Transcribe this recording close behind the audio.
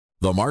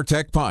The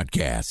Martech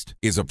Podcast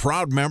is a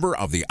proud member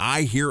of the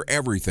I Hear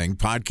Everything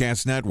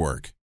Podcast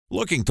Network.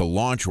 Looking to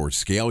launch or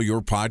scale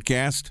your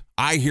podcast?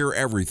 I Hear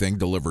Everything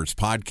delivers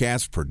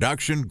podcast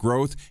production,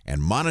 growth,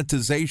 and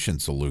monetization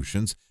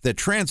solutions that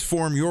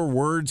transform your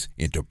words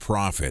into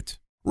profit.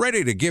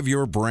 Ready to give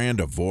your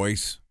brand a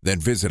voice? Then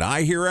visit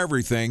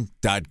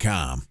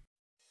iheareverything.com.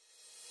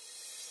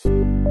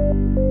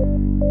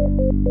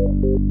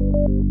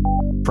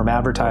 From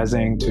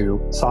advertising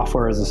to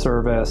software as a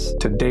service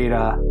to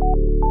data.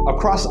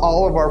 Across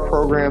all of our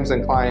programs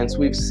and clients,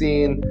 we've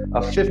seen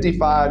a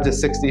 55 to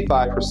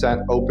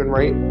 65% open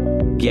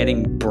rate.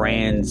 Getting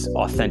brands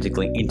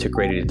authentically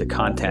integrated into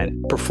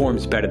content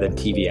performs better than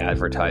TV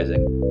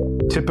advertising.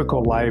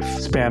 Typical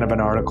lifespan of an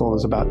article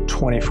is about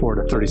 24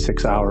 to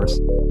 36 hours.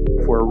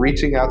 If we're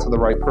reaching out to the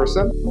right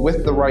person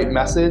with the right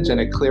message and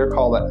a clear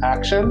call to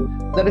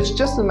action, then it's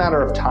just a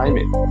matter of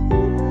timing.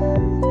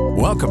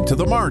 Welcome to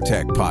the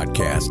Martech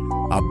Podcast,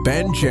 a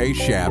Ben J.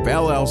 Shap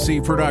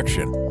LLC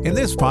production. In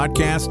this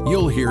podcast,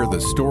 you'll hear the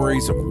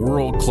stories of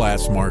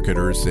world-class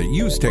marketers that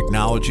use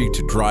technology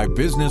to drive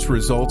business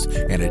results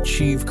and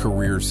achieve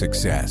career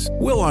success.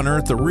 We'll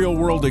unearth the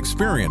real-world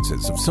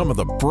experiences of some of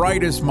the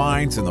brightest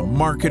minds in the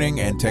marketing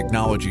and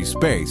technology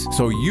space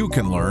so you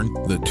can learn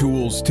the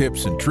tools,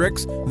 tips, and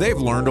tricks they've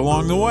learned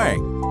along the way.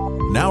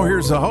 Now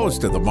here's the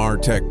host of the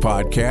Martech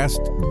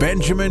Podcast,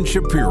 Benjamin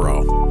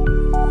Shapiro.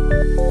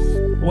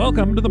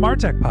 Welcome to the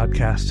Martech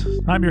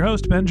Podcast. I'm your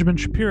host, Benjamin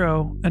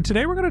Shapiro, and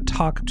today we're going to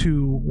talk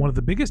to one of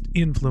the biggest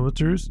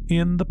influencers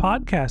in the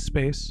podcast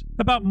space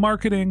about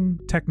marketing,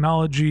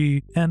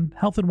 technology, and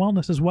health and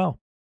wellness as well.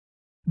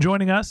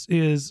 Joining us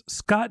is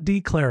Scott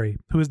D. Clary,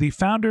 who is the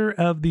founder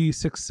of the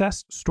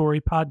Success Story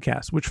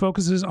podcast, which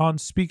focuses on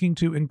speaking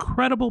to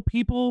incredible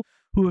people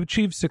who have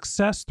achieved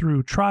success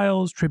through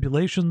trials,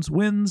 tribulations,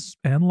 wins,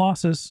 and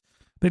losses.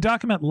 They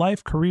document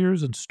life,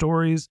 careers, and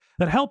stories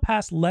that help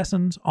pass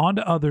lessons on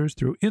to others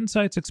through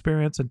insights,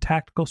 experience, and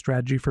tactical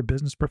strategy for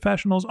business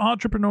professionals,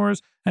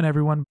 entrepreneurs, and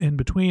everyone in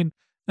between.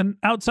 And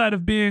outside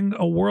of being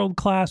a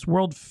world-class,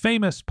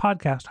 world-famous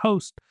podcast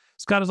host,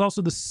 Scott is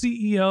also the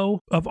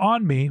CEO of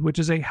OnMe, which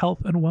is a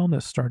health and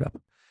wellness startup.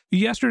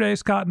 Yesterday,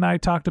 Scott and I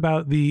talked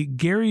about the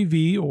Gary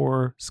V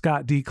or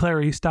Scott D.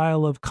 Clary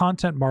style of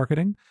content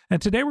marketing.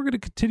 And today we're going to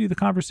continue the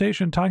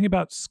conversation talking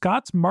about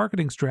Scott's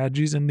marketing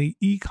strategies in the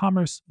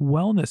e-commerce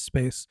wellness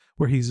space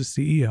where he's a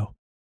CEO.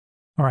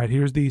 All right,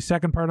 here's the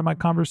second part of my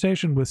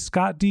conversation with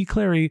Scott D.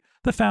 Clary,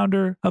 the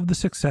founder of the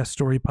Success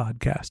Story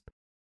podcast.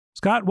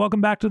 Scott,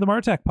 welcome back to the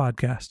Martech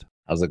Podcast.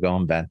 How's it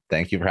going, Ben?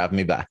 Thank you for having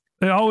me back.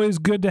 Always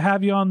good to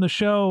have you on the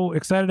show.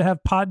 Excited to have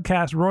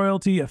podcast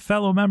royalty, a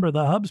fellow member of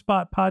the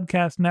HubSpot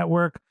Podcast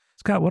Network.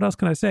 Scott, what else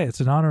can I say?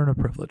 It's an honor and a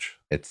privilege.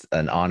 It's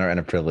an honor and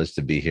a privilege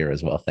to be here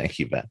as well. Thank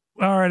you, Ben.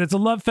 All right. It's a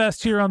love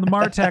fest here on the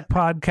Martech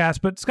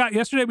Podcast. But Scott,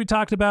 yesterday we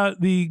talked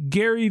about the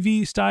Gary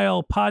V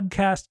style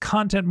podcast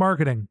content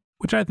marketing,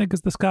 which I think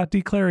is the Scott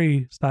D.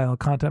 Clary style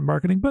content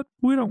marketing. But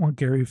we don't want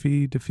Gary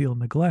V to feel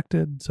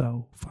neglected,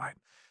 so fine.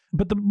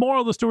 But the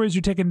moral of the story is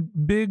you're taking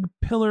big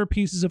pillar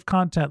pieces of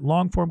content,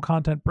 long-form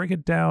content, break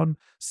it down,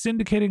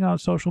 syndicating on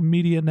social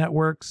media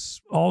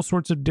networks, all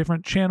sorts of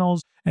different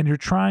channels, and you're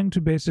trying to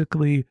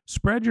basically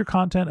spread your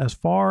content as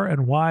far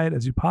and wide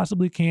as you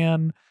possibly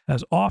can,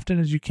 as often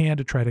as you can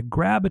to try to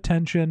grab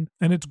attention.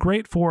 And it's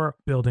great for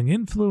building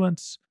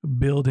influence,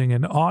 building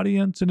an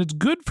audience, and it's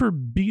good for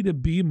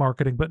B2B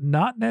marketing, but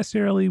not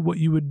necessarily what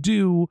you would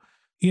do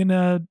in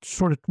a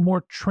sort of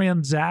more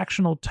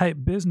transactional type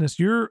business.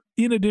 You're,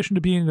 in addition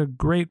to being a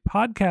great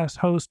podcast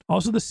host,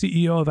 also the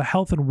CEO of a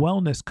health and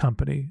wellness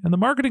company. And the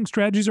marketing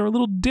strategies are a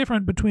little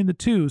different between the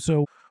two.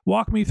 So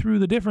walk me through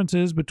the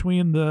differences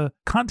between the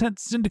content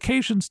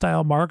syndication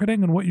style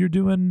marketing and what you're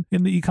doing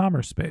in the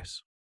e-commerce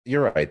space.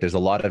 You're right. There's a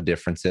lot of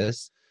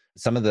differences.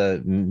 Some of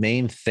the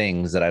main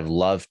things that I've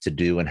loved to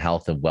do in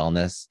health and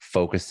wellness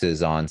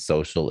focuses on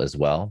social as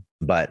well,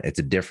 but it's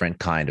a different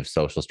kind of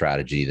social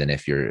strategy than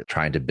if you're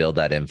trying to build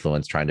that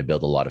influence, trying to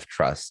build a lot of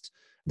trust.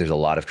 There's a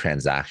lot of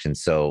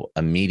transactions. So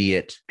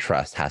immediate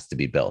trust has to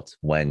be built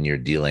when you're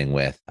dealing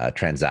with a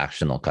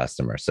transactional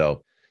customer.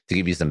 So to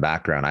give you some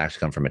background, I actually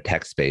come from a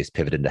tech space,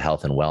 pivoted to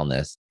health and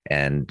wellness,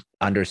 and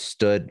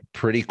understood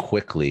pretty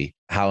quickly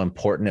how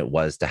important it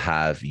was to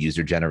have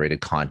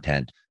user-generated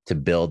content to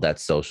build that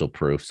social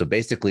proof. So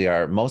basically,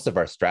 most of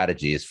our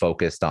strategy is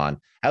focused on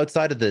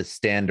outside of the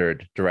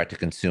standard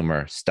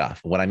direct-to-consumer stuff.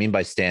 What I mean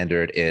by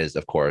standard is,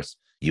 of course,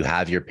 you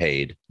have your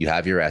paid, you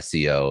have your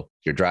SEO,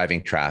 you're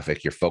driving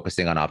traffic, you're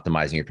focusing on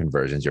optimizing your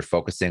conversions, you're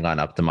focusing on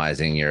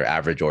optimizing your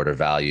average order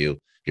value,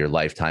 your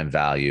lifetime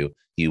value.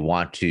 You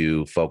want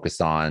to focus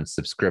on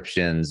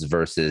subscriptions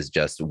versus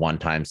just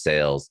one-time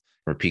sales,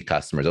 repeat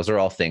customers. Those are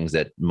all things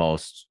that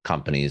most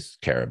companies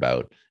care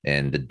about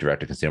in the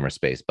direct-to-consumer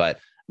space. But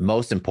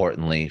most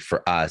importantly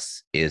for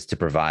us is to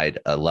provide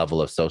a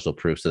level of social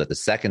proof so that the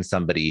second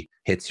somebody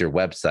hits your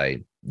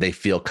website, they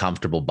feel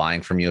comfortable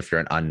buying from you if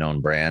you're an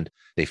unknown brand.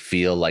 They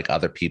feel like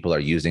other people are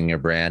using your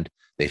brand.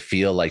 They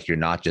feel like you're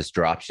not just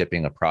drop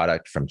shipping a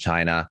product from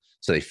China.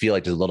 So they feel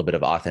like there's a little bit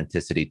of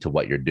authenticity to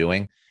what you're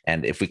doing.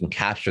 And if we can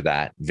capture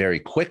that very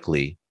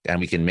quickly and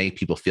we can make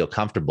people feel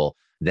comfortable,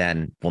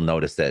 then we'll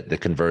notice that the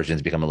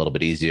conversions become a little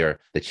bit easier.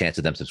 The chance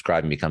of them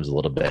subscribing becomes a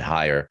little bit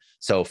higher.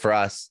 So for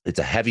us, it's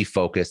a heavy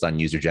focus on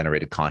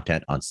user-generated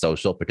content on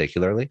social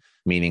particularly,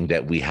 meaning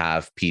that we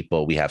have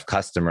people, we have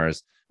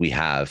customers, we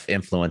have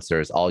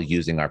influencers all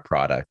using our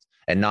product,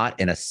 and not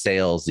in a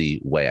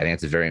salesy way. I think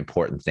it's a very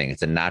important thing.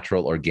 It's a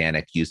natural,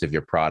 organic use of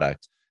your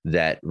product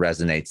that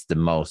resonates the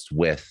most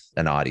with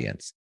an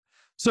audience.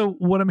 So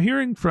what I'm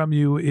hearing from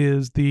you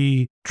is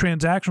the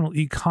transactional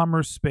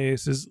e-commerce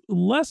space is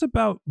less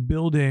about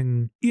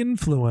building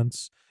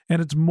influence,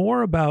 and it's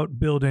more about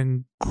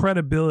building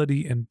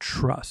credibility and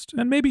trust,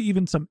 and maybe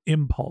even some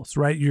impulse,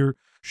 right? You're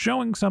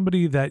showing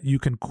somebody that you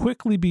can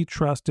quickly be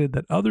trusted,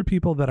 that other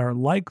people that are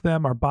like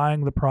them are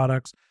buying the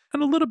products,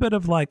 and a little bit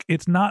of like,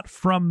 it's not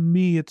from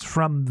me, it's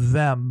from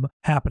them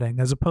happening,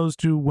 as opposed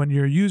to when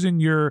you're using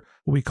your,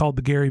 what we call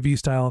the Gary Vee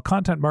style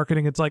content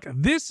marketing, it's like,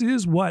 this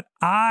is what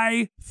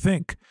I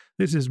think.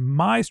 This is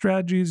my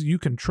strategies. You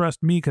can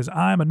trust me because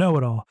I'm a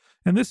know-it-all.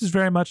 And this is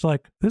very much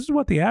like, this is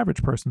what the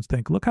average persons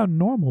think. Look how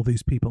normal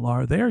these people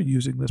are. They're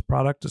using this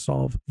product to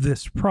solve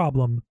this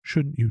problem.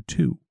 Shouldn't you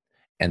too?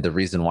 And the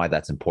reason why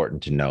that's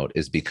important to note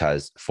is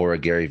because for a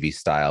Gary Vee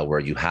style, where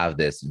you have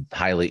this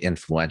highly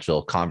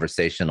influential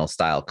conversational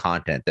style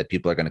content that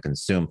people are going to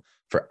consume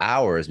for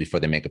hours before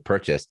they make a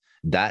purchase,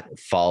 that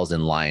falls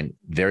in line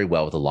very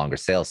well with a longer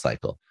sales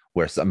cycle,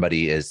 where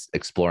somebody is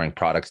exploring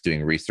products,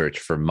 doing research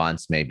for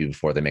months, maybe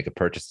before they make a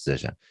purchase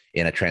decision.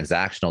 In a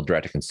transactional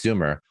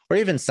direct-to-consumer, or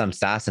even some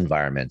SaaS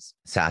environments,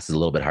 SaaS is a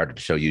little bit harder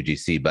to show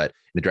UGC, but in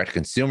the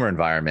direct-to-consumer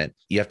environment,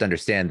 you have to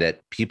understand that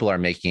people are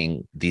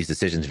making these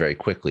decisions very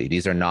quickly.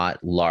 These are not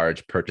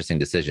large purchasing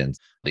decisions.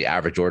 The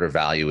average order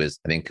value is,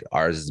 I think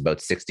ours is about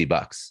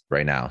 $60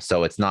 right now.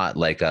 So it's not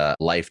like a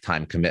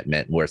lifetime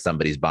commitment where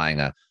somebody's buying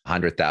a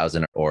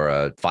 $100,000 or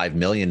a $5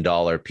 million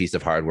piece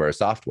of hardware or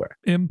software.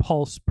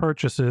 Impulse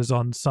purchases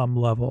on some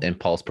level.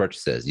 Impulse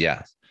purchases,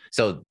 yes.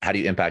 So how do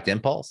you impact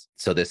impulse?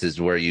 So this is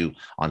where you,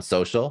 on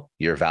social,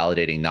 you're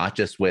validating not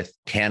just with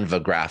Canva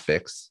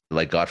graphics,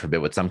 like God forbid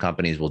what some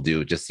companies will do.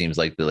 It just seems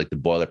like the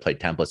boilerplate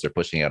templates they're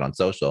pushing out on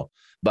social,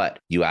 but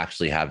you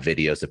actually have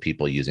videos of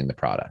people using the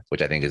product,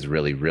 which I think is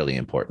really, really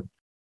important.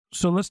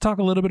 So let's talk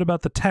a little bit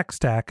about the tech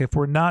stack. If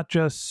we're not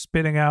just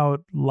spitting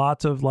out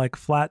lots of like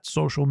flat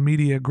social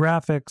media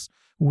graphics,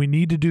 we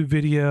need to do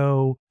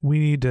video. We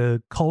need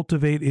to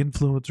cultivate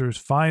influencers,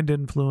 find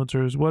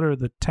influencers. What are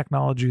the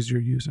technologies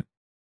you're using?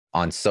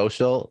 On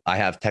social, I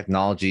have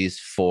technologies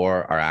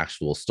for our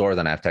actual store.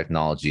 Then I have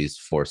technologies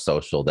for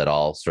social that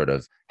all sort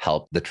of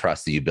help the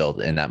trust that you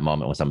build in that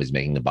moment when somebody's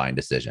making a buying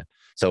decision.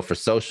 So for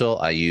social,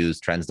 I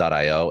use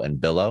Trends.io and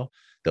Billo.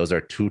 Those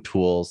are two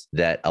tools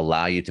that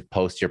allow you to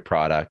post your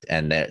product,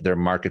 and they're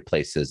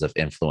marketplaces of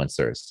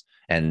influencers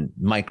and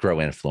micro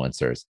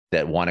influencers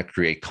that want to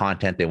create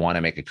content. They want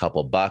to make a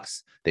couple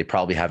bucks. They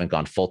probably haven't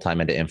gone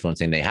full-time into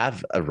influencing. They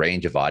have a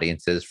range of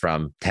audiences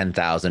from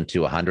 10,000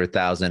 to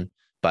 100,000.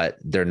 But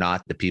they're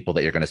not the people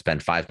that you're going to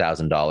spend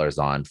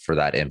 $5,000 on for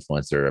that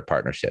influencer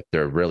partnership.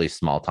 They're really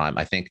small time.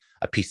 I think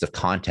a piece of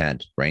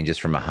content ranges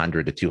from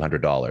 $100 to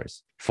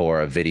 $200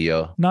 for a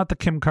video. Not the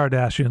Kim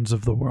Kardashians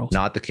of the world.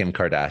 Not the Kim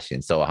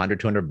Kardashian. So $100,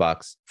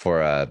 $200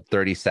 for a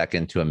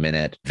 30-second to a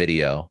minute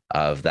video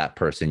of that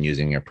person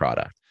using your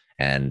product.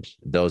 And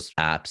those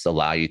apps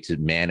allow you to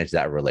manage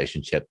that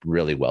relationship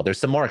really well. There's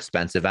some more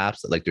expensive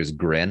apps, like there's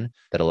Grin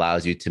that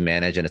allows you to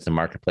manage, and it's a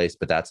marketplace,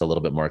 but that's a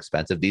little bit more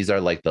expensive. These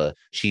are like the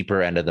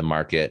cheaper end of the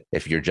market.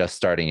 If you're just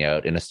starting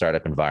out in a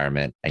startup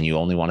environment and you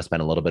only want to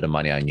spend a little bit of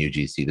money on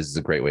UGC, this is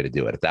a great way to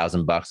do it.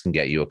 $1,000 can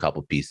get you a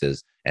couple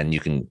pieces, and you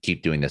can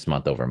keep doing this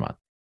month over month.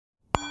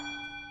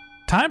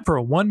 Time for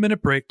a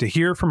 1-minute break to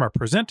hear from our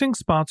presenting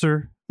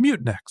sponsor,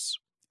 Mutinex.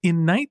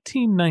 In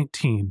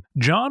 1919,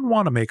 John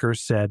Wanamaker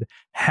said,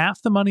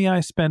 "Half the money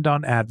I spend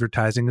on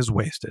advertising is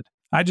wasted.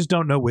 I just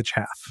don't know which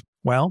half."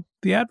 Well,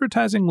 the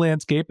advertising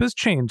landscape has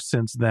changed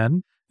since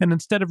then, and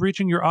instead of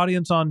reaching your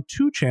audience on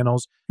 2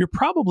 channels, you're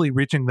probably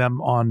reaching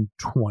them on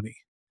 20.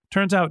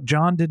 Turns out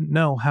John didn't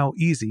know how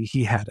easy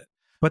he had it.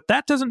 But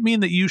that doesn't mean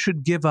that you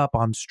should give up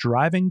on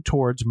striving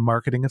towards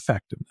marketing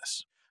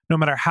effectiveness. No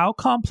matter how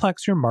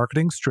complex your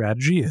marketing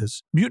strategy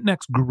is, Mutinex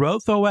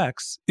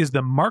GrowthOS is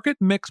the market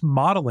mix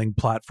modeling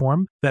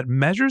platform that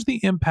measures the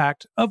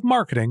impact of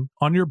marketing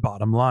on your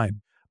bottom line.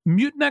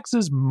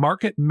 Mutinex's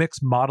market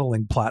mix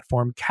modeling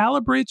platform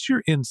calibrates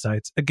your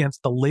insights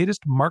against the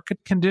latest market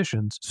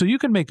conditions so you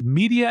can make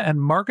media and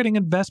marketing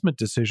investment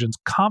decisions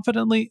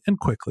confidently and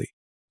quickly.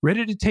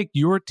 Ready to take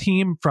your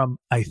team from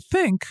I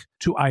think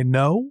to I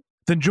know?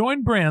 Then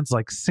join brands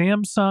like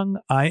Samsung,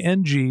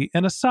 ING,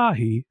 and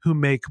Asahi who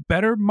make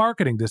better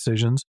marketing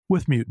decisions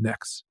with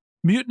Mutinex.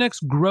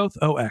 Mutinex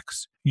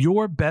GrowthOS.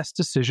 Your best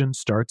decision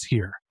starts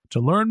here. To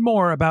learn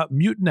more about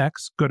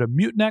Mutinex, go to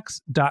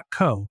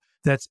mutinex.co.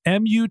 That's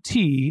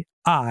MUTINEX.co.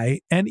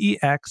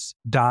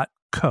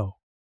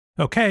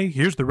 Okay,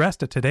 here's the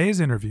rest of today's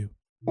interview.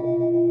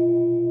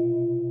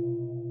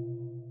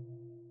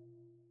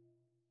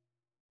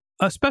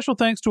 A special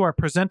thanks to our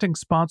presenting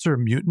sponsor,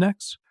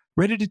 Mutinex.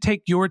 Ready to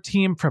take your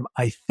team from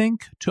I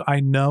think to I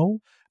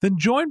know? Then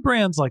join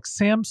brands like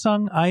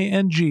Samsung,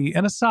 ING,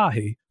 and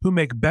Asahi who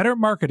make better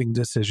marketing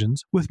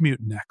decisions with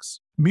Mutinex.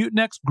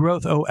 Mutinex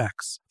Growth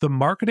OS, the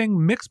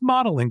marketing mix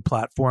modeling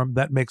platform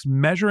that makes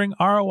measuring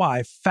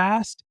ROI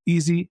fast,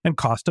 easy, and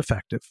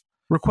cost-effective.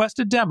 Request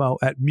a demo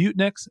at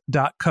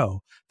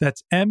Mutinex.co.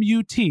 That's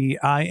Mutinex.co.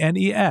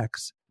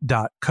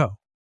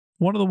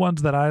 One of the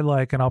ones that I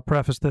like, and I'll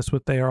preface this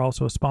with they are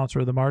also a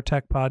sponsor of the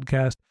Martech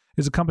podcast,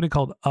 is a company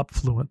called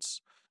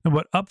Upfluence. And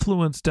what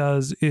Upfluence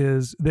does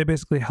is they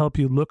basically help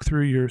you look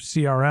through your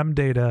CRM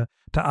data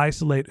to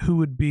isolate who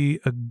would be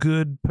a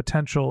good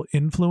potential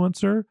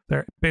influencer.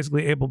 They're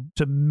basically able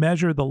to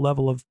measure the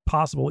level of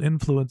possible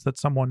influence that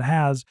someone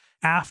has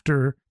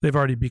after they've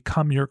already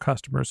become your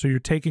customer. So you're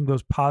taking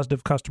those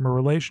positive customer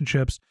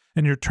relationships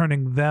and you're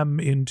turning them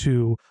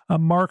into a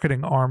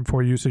marketing arm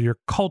for you. So you're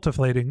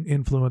cultivating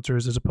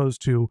influencers as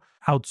opposed to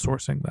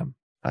outsourcing them.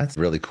 That's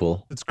really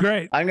cool. It's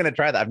great. I'm going to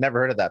try that. I've never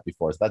heard of that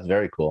before. So that's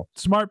very cool.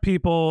 Smart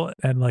people.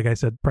 And like I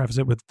said, preface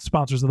it with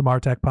sponsors of the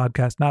Martech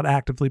podcast, not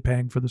actively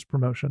paying for this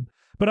promotion.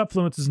 But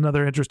Upfluence is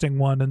another interesting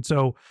one. And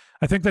so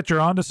I think that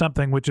you're onto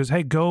something, which is,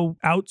 hey, go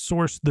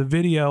outsource the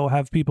video,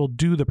 have people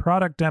do the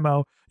product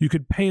demo. You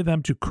could pay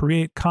them to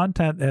create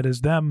content that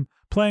is them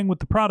playing with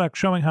the product,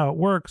 showing how it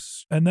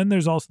works. And then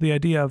there's also the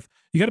idea of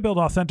you got to build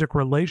authentic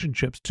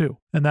relationships too.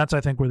 And that's,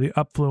 I think, where the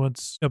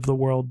Upfluence of the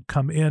world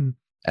come in.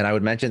 And I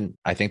would mention,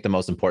 I think the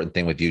most important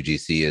thing with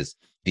UGC is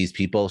these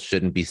people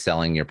shouldn't be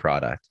selling your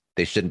product.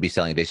 They shouldn't be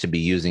selling, they should be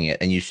using it.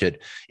 And you should,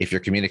 if you're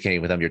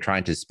communicating with them, you're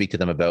trying to speak to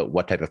them about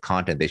what type of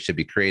content they should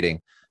be creating.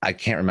 I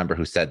can't remember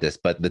who said this,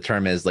 but the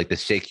term is like the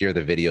shakier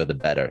the video, the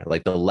better.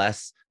 Like the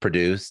less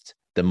produced,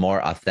 the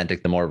more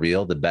authentic, the more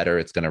real, the better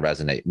it's going to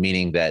resonate.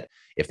 Meaning that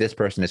if this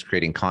person is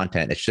creating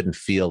content, it shouldn't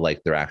feel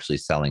like they're actually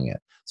selling it.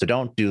 So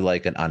don't do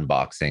like an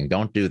unboxing.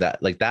 Don't do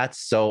that. Like that's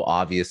so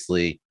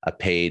obviously a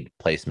paid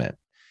placement.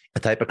 The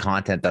type of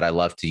content that I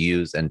love to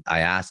use and I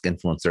ask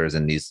influencers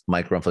and these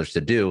micro influencers to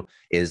do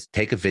is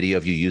take a video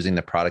of you using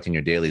the product in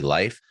your daily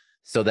life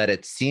so that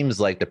it seems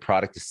like the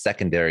product is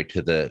secondary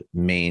to the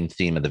main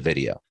theme of the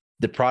video.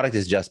 The product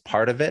is just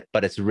part of it,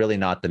 but it's really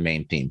not the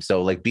main theme.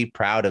 So like be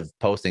proud of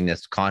posting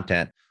this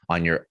content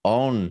on your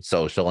own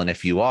social. And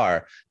if you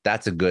are,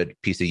 that's a good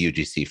piece of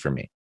UGC for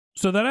me.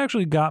 So that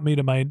actually got me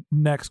to my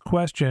next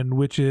question,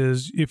 which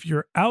is if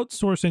you're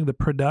outsourcing the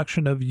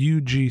production of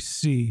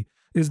UGC,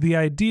 is the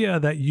idea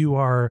that you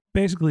are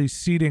basically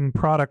seeding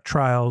product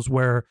trials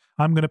where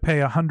I'm going to pay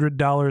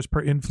 $100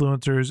 per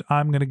influencers.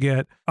 I'm going to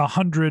get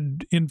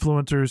 100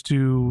 influencers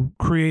to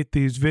create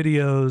these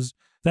videos.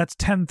 That's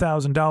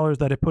 $10,000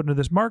 that I put into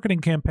this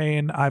marketing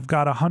campaign. I've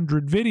got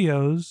 100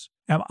 videos.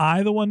 Am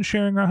I the one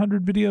sharing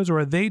 100 videos, or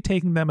are they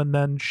taking them and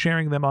then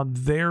sharing them on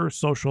their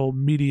social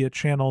media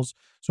channels?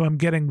 So I'm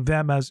getting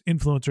them as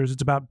influencers.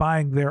 It's about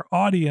buying their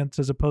audience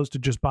as opposed to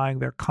just buying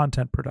their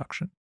content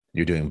production.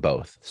 You're doing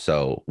both.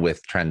 So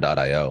with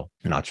Trend.io,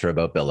 I'm not sure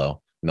about Billo.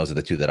 Those are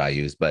the two that I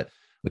use, but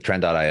with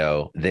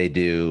Trend.io, they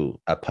do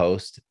a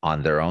post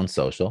on their own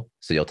social.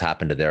 So you'll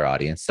tap into their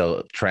audience.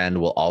 So Trend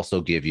will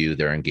also give you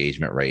their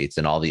engagement rates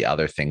and all the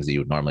other things that you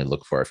would normally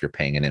look for if you're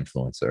paying an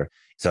influencer.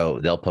 So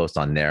they'll post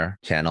on their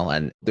channel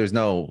and there's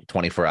no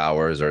 24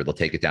 hours or they'll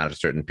take it down at a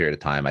certain period of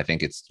time. I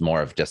think it's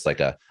more of just like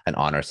an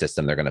honor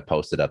system. They're going to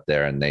post it up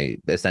there and they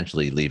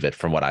essentially leave it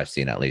from what I've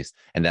seen at least.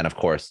 And then of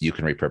course you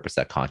can repurpose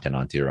that content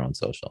onto your own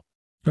social.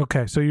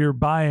 Okay, so you're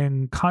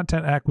buying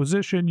content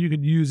acquisition. You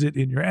can use it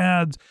in your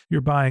ads.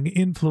 You're buying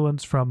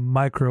influence from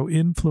micro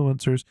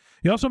influencers.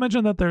 You also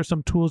mentioned that there are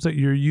some tools that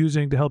you're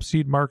using to help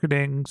seed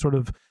marketing sort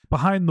of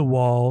behind the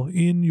wall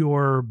in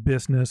your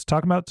business.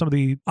 Talk about some of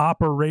the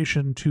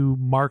operation to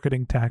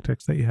marketing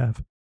tactics that you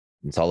have.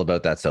 It's all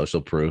about that social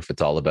proof.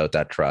 It's all about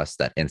that trust,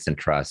 that instant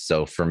trust.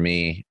 So for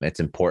me, it's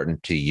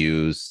important to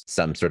use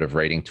some sort of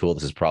rating tool.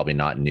 This is probably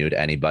not new to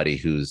anybody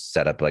who's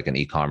set up like an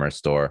e-commerce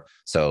store.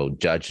 So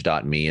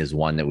Judge.me is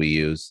one that we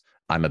use.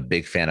 I'm a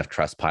big fan of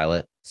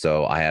Trustpilot.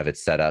 So I have it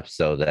set up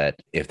so that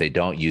if they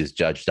don't use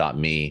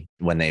Judge.me,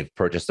 when they've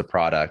purchased a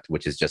product,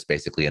 which is just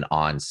basically an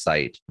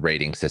on-site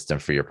rating system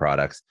for your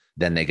products,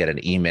 then they get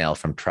an email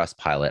from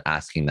Trustpilot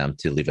asking them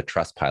to leave a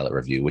Trustpilot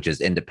review, which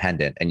is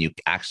independent and you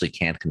actually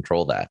can't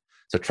control that.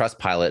 So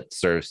Trustpilot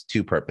serves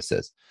two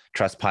purposes.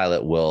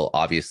 Trustpilot will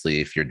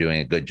obviously, if you're doing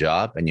a good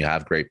job and you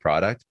have great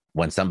product,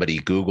 when somebody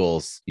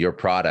Googles your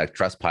product,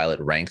 Trustpilot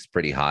ranks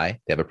pretty high.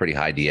 They have a pretty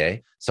high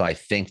DA. So I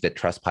think that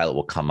Trustpilot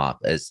will come up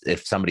as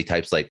if somebody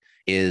types like,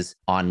 is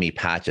On Me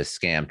patch a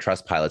scam?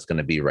 Trustpilot's going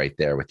to be right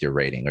there with your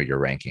rating or your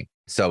ranking.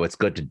 So it's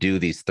good to do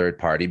these third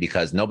party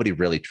because nobody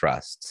really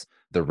trusts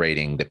the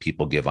rating that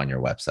people give on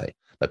your website,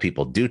 but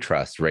people do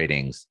trust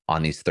ratings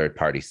on these third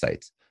party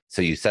sites.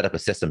 So you set up a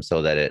system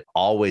so that it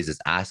always is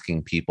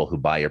asking people who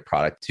buy your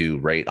product to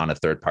rate on a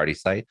third-party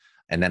site.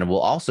 And then it will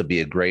also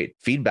be a great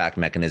feedback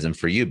mechanism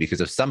for you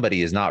because if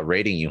somebody is not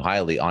rating you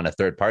highly on a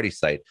third-party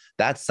site,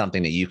 that's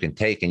something that you can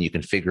take and you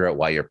can figure out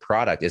why your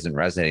product isn't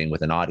resonating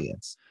with an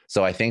audience.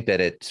 So I think that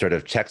it sort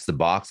of checks the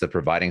box of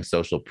providing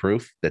social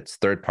proof that's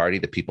third-party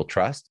that people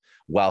trust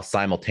while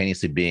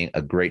simultaneously being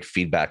a great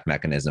feedback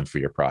mechanism for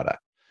your product.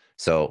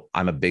 So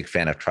I'm a big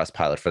fan of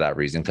Trustpilot for that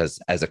reason, because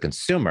as a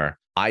consumer,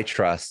 I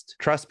trust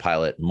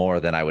Trustpilot more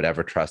than I would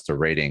ever trust a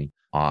rating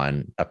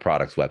on a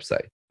product's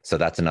website. So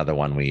that's another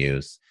one we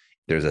use.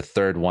 There's a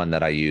third one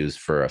that I use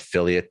for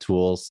affiliate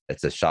tools.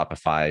 It's a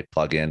Shopify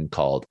plugin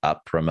called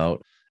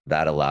UpPromote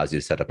that allows you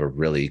to set up a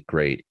really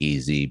great,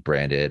 easy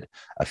branded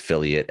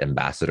affiliate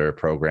ambassador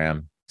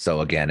program.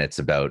 So again,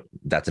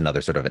 that's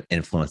another sort of an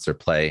influencer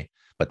play,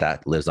 but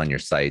that lives on your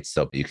site.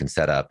 So you can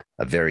set up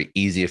a very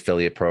easy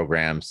affiliate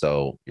program.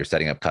 So you're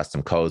setting up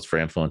custom codes for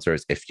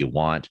influencers if you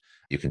want.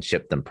 You can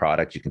ship them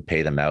product. You can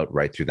pay them out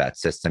right through that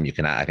system.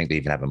 I think they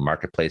even have a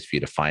marketplace for you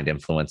to find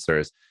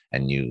influencers.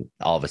 And you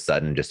all of a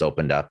sudden just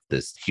opened up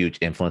this huge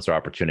influencer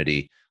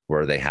opportunity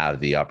where they have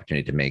the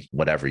opportunity to make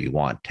whatever you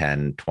want,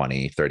 10,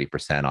 20,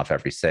 30% off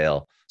every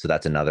sale. So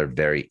that's another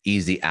very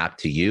easy app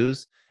to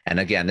use. And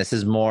again, this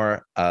is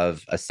more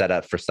of a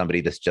setup for somebody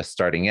that's just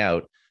starting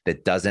out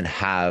that doesn't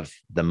have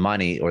the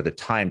money or the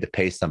time to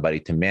pay somebody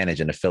to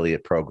manage an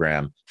affiliate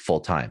program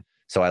full time.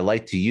 So I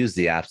like to use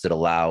the apps that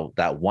allow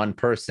that one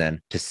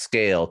person to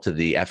scale to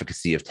the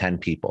efficacy of 10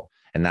 people.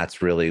 And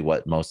that's really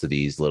what most of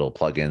these little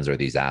plugins or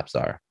these apps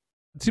are.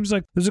 It seems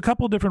like there's a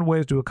couple of different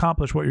ways to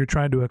accomplish what you're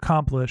trying to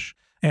accomplish.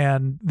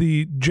 And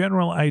the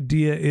general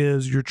idea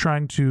is you're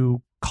trying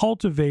to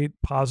cultivate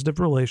positive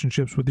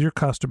relationships with your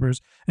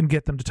customers and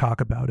get them to talk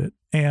about it.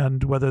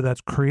 And whether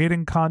that's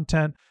creating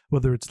content,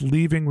 whether it's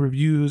leaving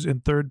reviews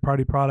in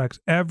third-party products,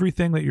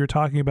 everything that you're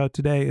talking about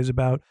today is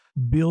about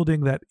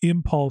building that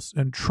impulse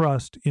and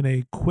trust in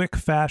a quick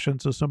fashion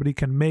so somebody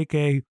can make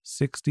a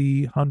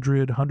 $60,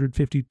 $100,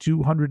 $150,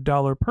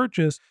 $200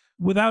 purchase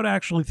without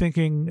actually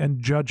thinking and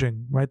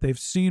judging, right? They've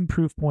seen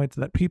proof points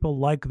that people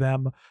like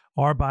them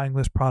are buying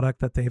this product,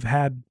 that they've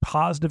had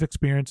positive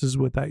experiences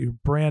with, that your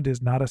brand is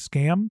not a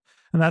scam.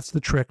 And that's the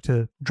trick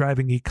to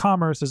driving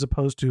e-commerce as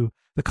opposed to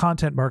the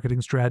content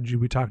marketing strategy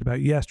we talked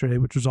about yesterday,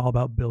 which was all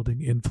about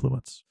building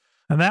influence.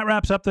 And that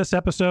wraps up this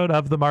episode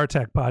of the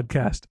Martech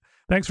Podcast.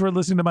 Thanks for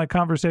listening to my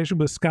conversation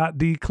with Scott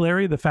D.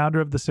 Clary, the founder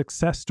of the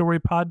Success Story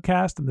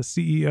Podcast and the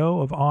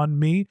CEO of On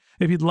Me.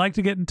 If you'd like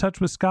to get in touch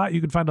with Scott,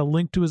 you can find a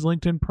link to his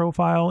LinkedIn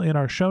profile in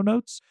our show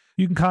notes.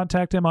 You can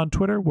contact him on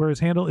Twitter, where his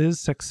handle is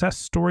Success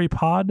Story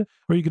Pod,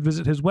 or you can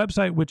visit his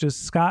website, which is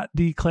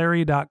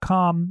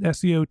scottdclary.com,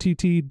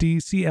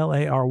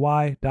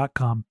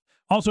 SCOTTDCLARY.com.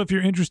 Also, if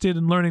you're interested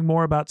in learning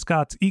more about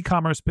Scott's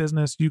e-commerce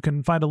business, you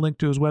can find a link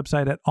to his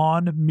website at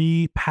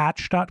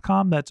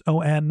onmepatch.com. That's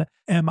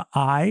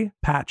ONMI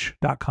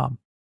patch.com.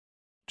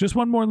 Just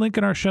one more link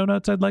in our show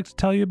notes I'd like to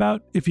tell you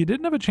about. If you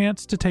didn't have a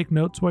chance to take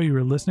notes while you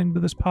were listening to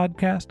this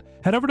podcast,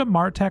 head over to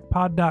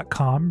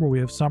martechpod.com, where we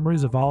have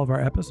summaries of all of our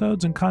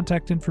episodes and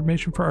contact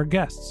information for our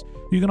guests.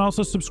 You can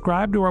also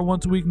subscribe to our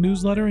once-a-week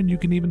newsletter, and you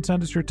can even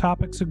send us your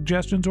topic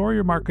suggestions or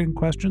your marketing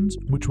questions,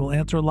 which we'll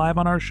answer live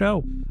on our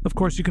show. Of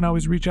course, you can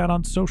always reach out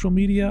on social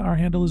media. Our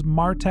handle is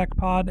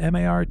MarTechPod,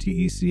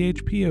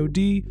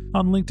 MarTechPod,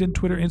 on LinkedIn,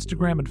 Twitter,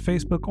 Instagram, and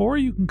Facebook, or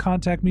you can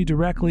contact me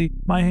directly.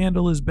 My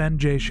handle is Ben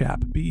J.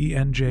 Shap,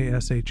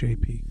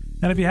 BenJShap.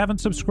 And if you haven't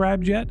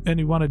subscribed yet and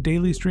you want a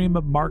daily stream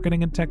of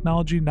marketing and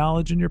technology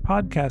knowledge in your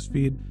podcast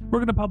feed, we're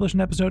going to publish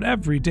an episode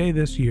every day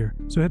this year.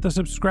 So hit the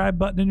subscribe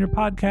button in your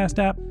podcast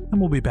app, and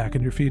we'll be back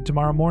in your feed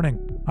tomorrow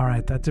morning. All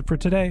right, that's it for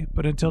today.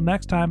 But until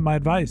next time, my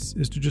advice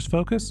is to just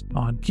focus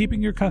on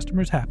keeping your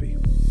customers happy.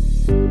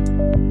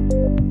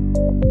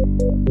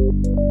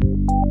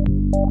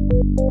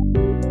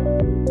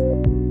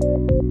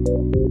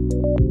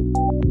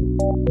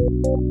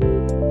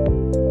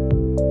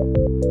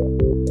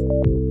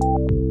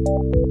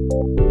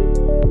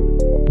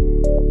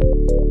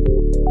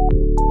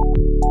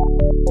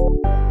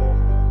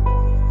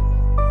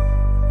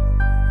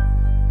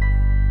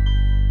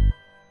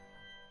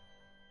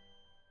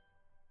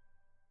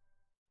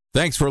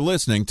 Thanks for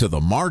listening to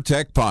the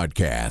Martech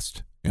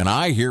Podcast, and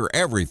I Hear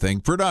Everything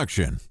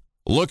production.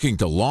 Looking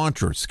to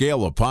launch or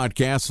scale a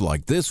podcast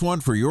like this one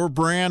for your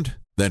brand?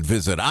 Then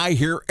visit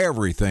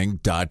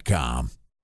iheareverything.com.